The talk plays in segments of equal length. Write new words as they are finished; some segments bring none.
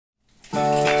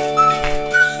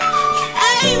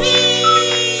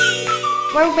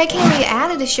We're making a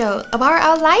reality show about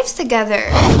our lives together.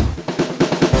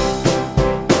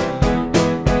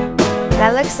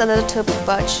 That looks a little too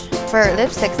butch for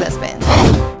lipstick lesbian.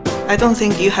 I don't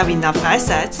think you have enough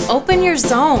assets. Open your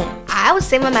zone. I would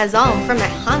save my zone for my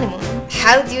honeymoon.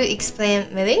 How do you explain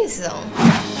Marinese zone?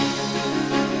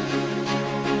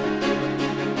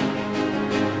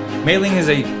 Mailing is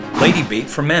a lady bait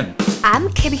for men. I'm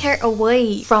keeping her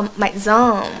away from my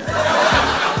zone.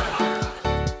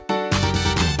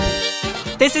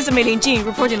 This is Meiling Jin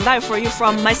reporting live for you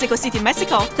from Mexico City,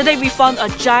 Mexico. Today we found a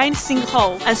giant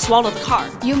sinkhole and swallowed the car.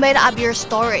 You made up your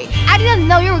story. I didn't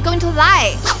know you were going to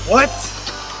lie. What?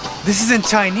 This is in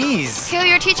Chinese. Tell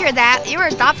your teacher that you were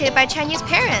adopted by Chinese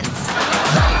parents.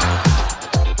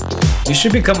 You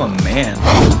should become a man.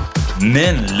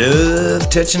 Men love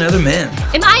touching other men.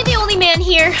 Am I the only man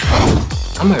here?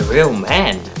 I'm a real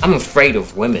man. I'm afraid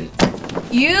of women.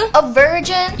 You? A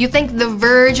virgin? You think the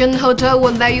Virgin Hotel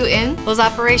will let you in? Those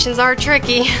operations are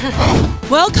tricky.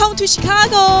 Welcome to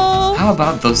Chicago! How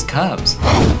about those Cubs?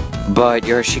 But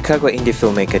you're a Chicago indie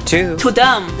filmmaker too. To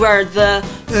them, we're the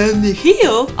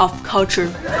heel of culture.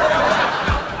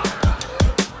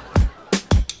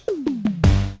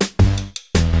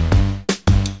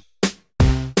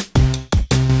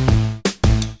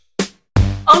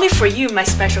 Only for you, my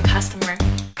special customer.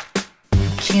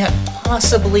 Can't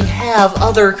possibly have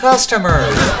other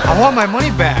customers. I want my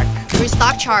money back.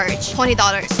 Restock charge, $20.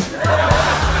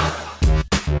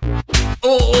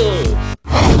 Oh!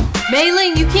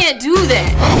 Meiling, you can't do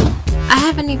that. I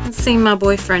haven't even seen my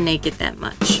boyfriend naked that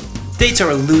much. Dates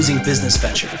are a losing business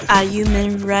venture. Are you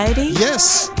men ready?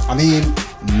 Yes. I mean,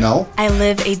 no. I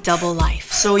live a double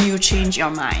life. So you change your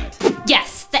mind.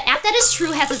 Yes, the app that is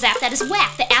true has a zap that is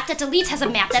whack. The app that deletes has a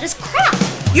map that is crap.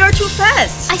 You're too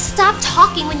fast. I stopped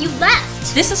talking when you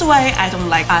left. This is why I don't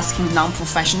like asking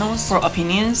non-professionals for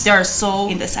opinions. They are so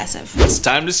indecisive. It's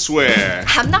time to swear.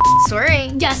 I'm not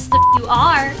swearing. Yes, you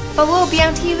are. But we'll be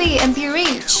on TV and be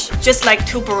rich. Just like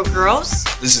two broke girls.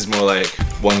 This is more like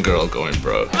one girl going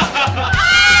broke.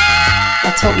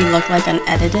 That's what we look like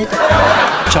unedited.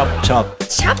 Chop, chop.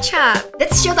 Chop chop.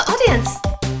 Let's show the audience.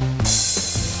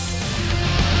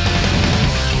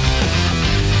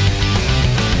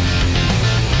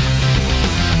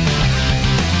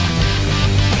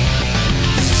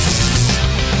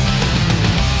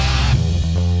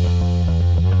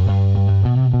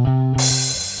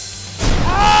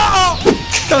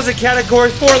 That was a Category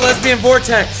 4 lesbian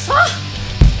vortex.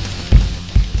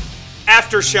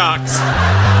 Aftershocks.